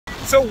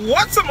So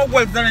what's some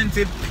well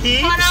talented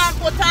peeps? Hold on,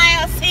 put on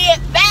your seat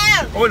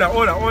belt. Hold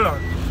on.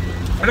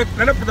 Let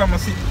me put on my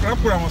seat. Let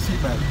me put on my seat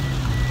belt.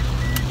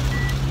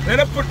 Let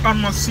me put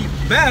on my seat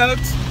belt.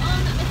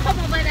 Come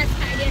over that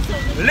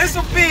side.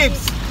 Listen,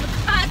 peeps.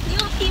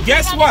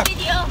 Guess Guess what?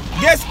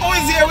 Guess who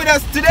is here with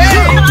us today?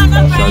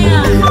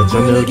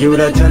 Channel, give it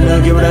a channel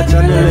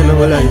in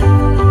our life.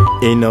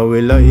 In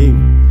our life.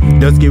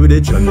 Just give it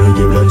a channel,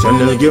 give it a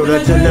channel,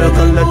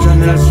 call the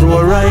channel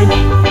so right.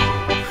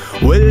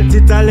 Wealthy,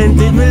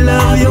 talented, we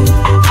love you.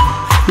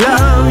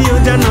 Love you,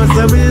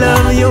 Janosa, we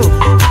love you.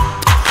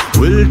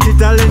 Wealthy,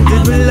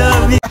 talented, we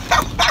love you.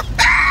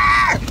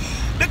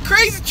 The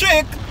crazy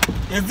trick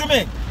is to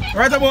make.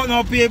 Right about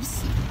now,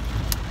 peeps,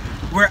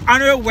 we're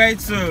on our way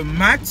to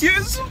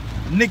Matthews,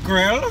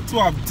 Negril to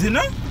have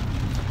dinner.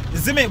 You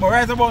see me? But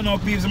right about now,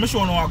 peeps, I'm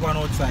showing you what's going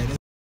outside.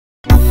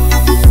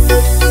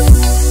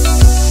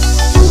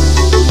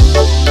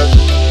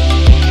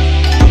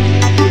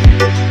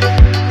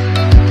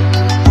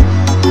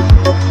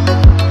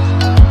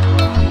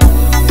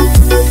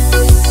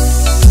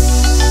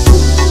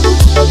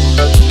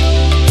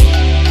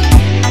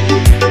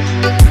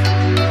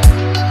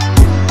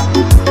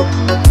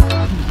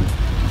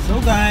 So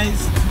guys,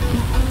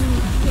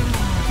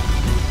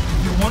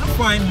 if you want to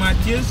find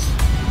Matthews,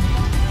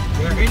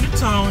 we're in the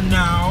town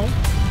now.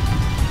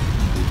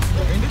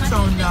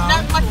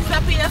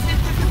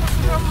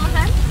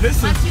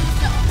 Listen,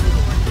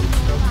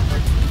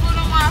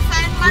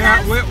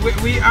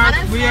 we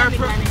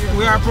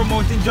are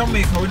promoting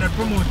Jamaica. We're not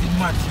promoting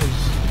Matthews.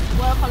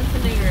 Welcome to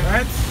Negril.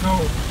 Right? So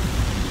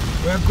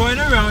we're going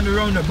around the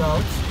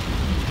roundabout.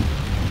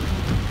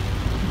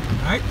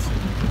 Right?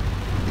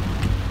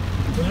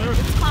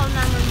 It's called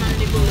Norman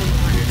Manley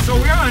Boulevard. So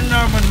we're on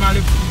Norman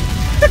Manley.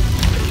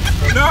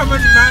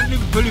 Norman Manley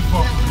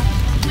Boulevard.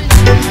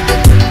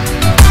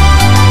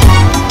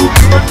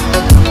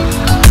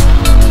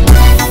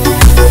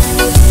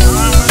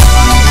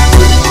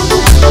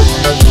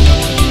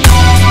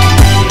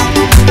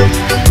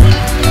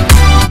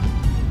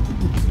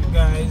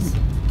 Guys,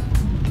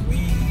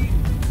 we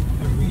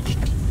have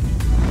reached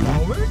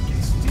our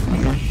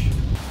destination.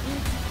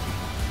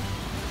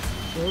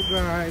 So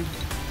guys,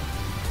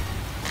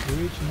 we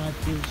reached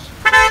Matthews.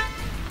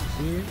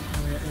 See,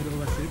 we're heading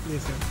over to the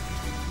place.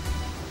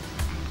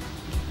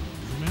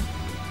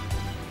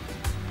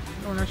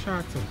 No, not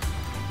short.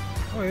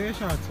 Oh, yeah,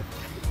 short.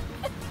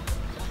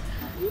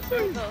 You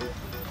can go.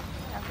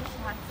 Have a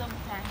shot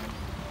sometime.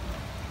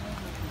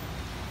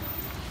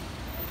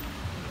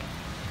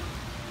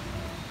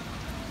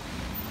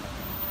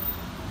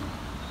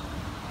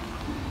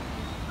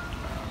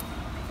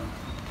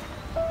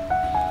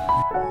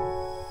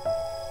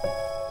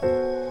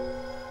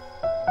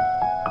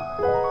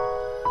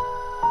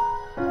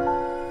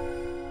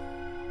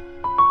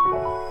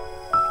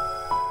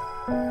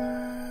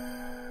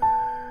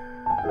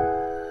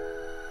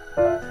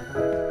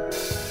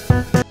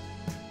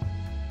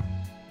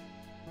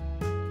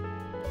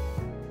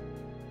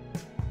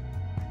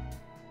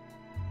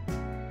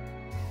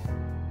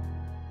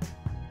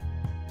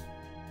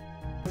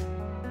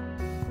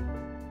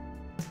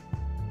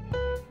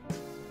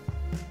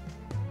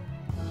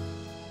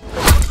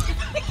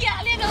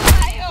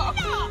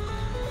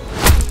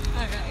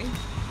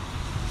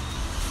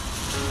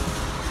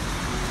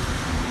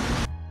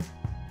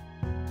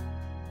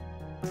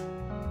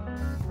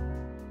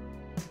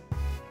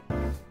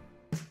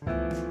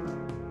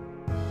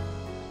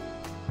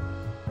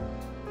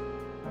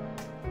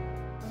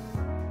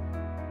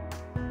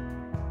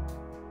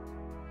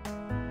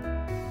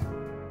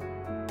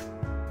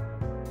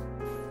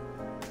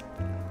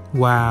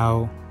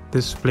 Wow,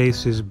 this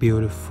place is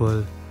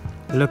beautiful.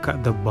 Look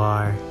at the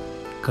bar.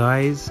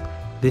 Guys,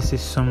 this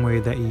is somewhere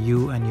that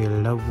you and your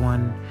loved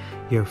one,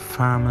 your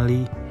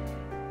family,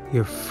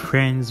 your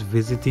friends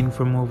visiting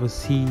from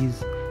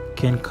overseas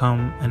can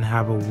come and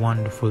have a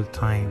wonderful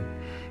time.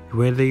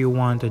 Whether you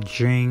want a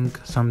drink,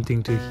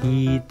 something to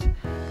eat,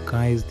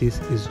 guys, this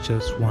is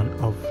just one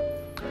of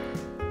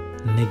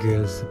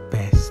Negril's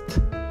best.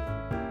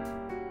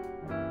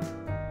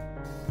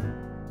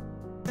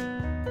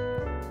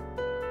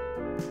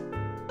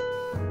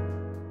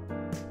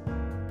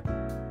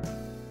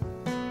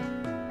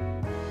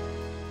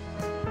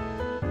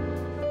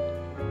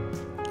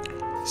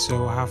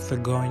 So after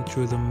going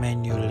through the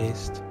menu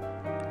list,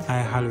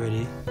 I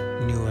already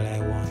knew what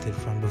I wanted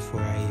from before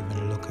I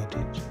even look at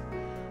it.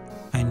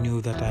 I knew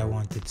that I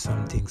wanted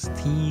something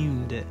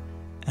steamed,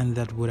 and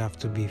that would have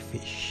to be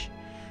fish.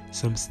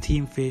 Some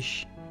steamed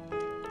fish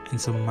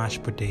and some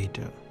mashed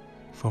potato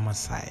for my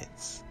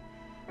sides.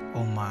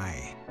 Oh my.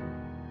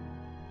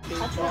 If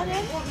you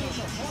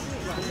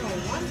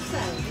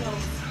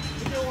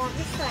want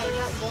this side,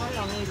 go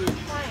along with it.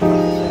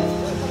 Fine.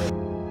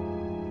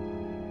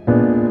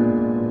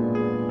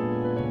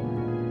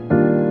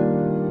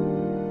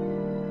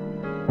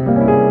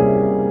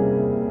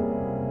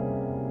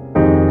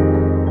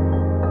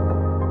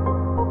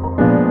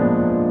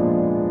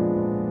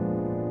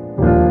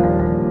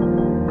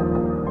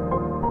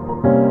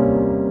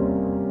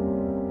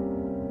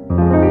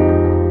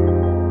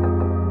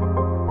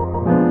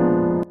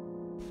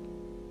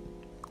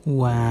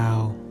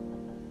 Wow,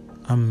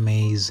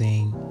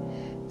 amazing.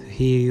 So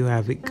here you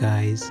have it,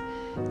 guys.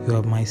 You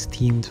have my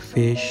steamed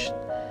fish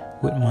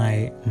with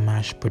my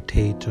mashed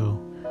potato.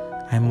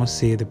 I must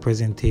say the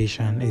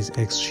presentation is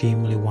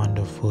extremely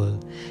wonderful.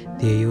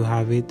 There you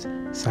have it,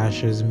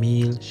 Sasha's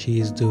meal.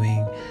 She is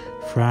doing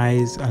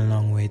fries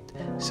along with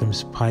some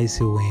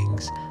spicy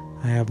wings.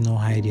 I have no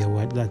idea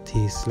what that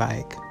tastes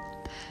like.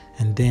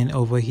 And then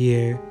over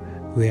here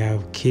we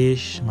have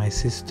Kish, my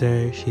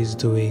sister. She's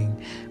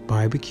doing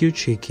barbecue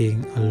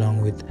chicken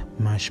along with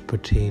mashed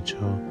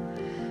potato.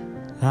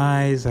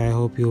 Guys, I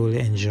hope you will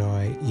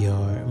enjoy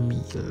your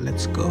meal.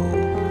 Let's go.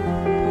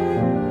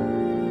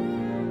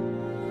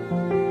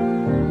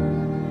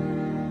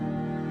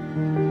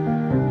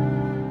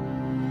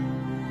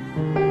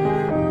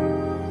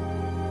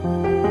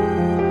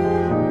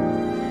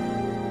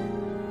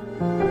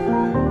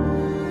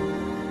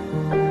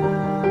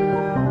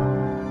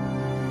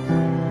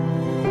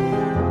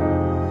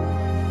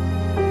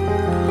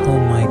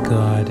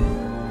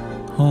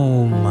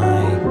 Oh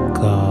my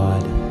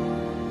God,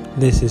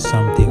 this is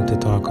something to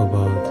talk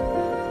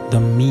about. The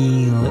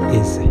meal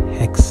is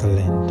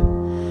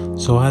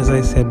excellent. So as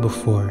I said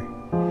before,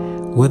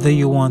 whether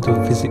you want to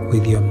visit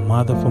with your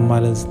mother for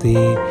Mother's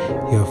Day,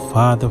 your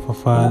father for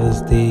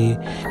Father's Day,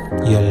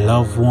 your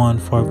loved one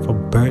for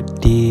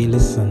birthday,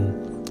 listen,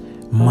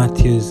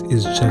 Matthews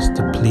is just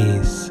a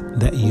place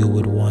that you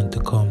would want to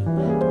come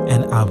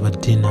and have a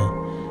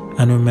dinner.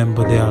 And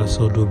remember, they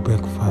also do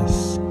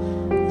breakfast.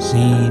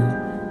 Zine,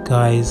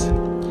 guys,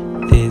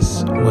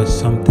 this was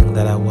something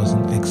that I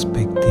wasn't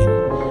expecting.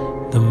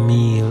 The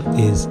meal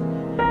is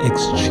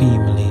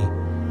extremely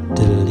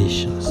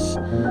delicious.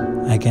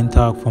 I can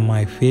talk for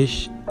my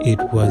fish. It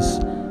was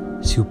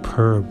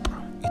superb.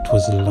 It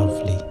was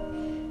lovely,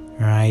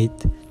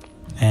 right?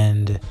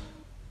 And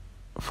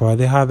for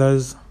the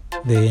others,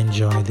 they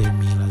enjoy their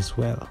meal as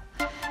well.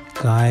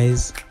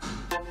 Guys,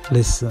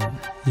 listen,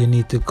 you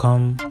need to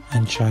come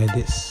and try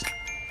this.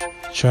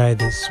 Try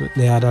this.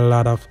 They had a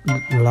lot of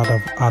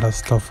other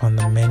stuff on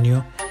the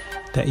menu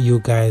that you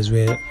guys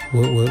would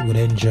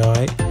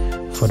enjoy.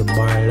 For the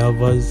bar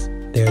lovers,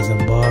 there's a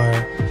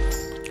bar,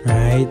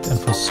 right? And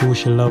for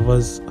sushi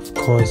lovers, of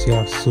course, you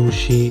have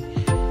sushi,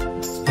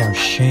 you have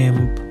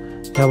shrimp.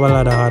 You have a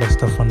lot of other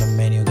stuff on the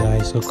menu,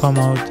 guys. So come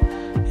out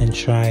and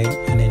try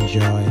and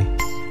enjoy.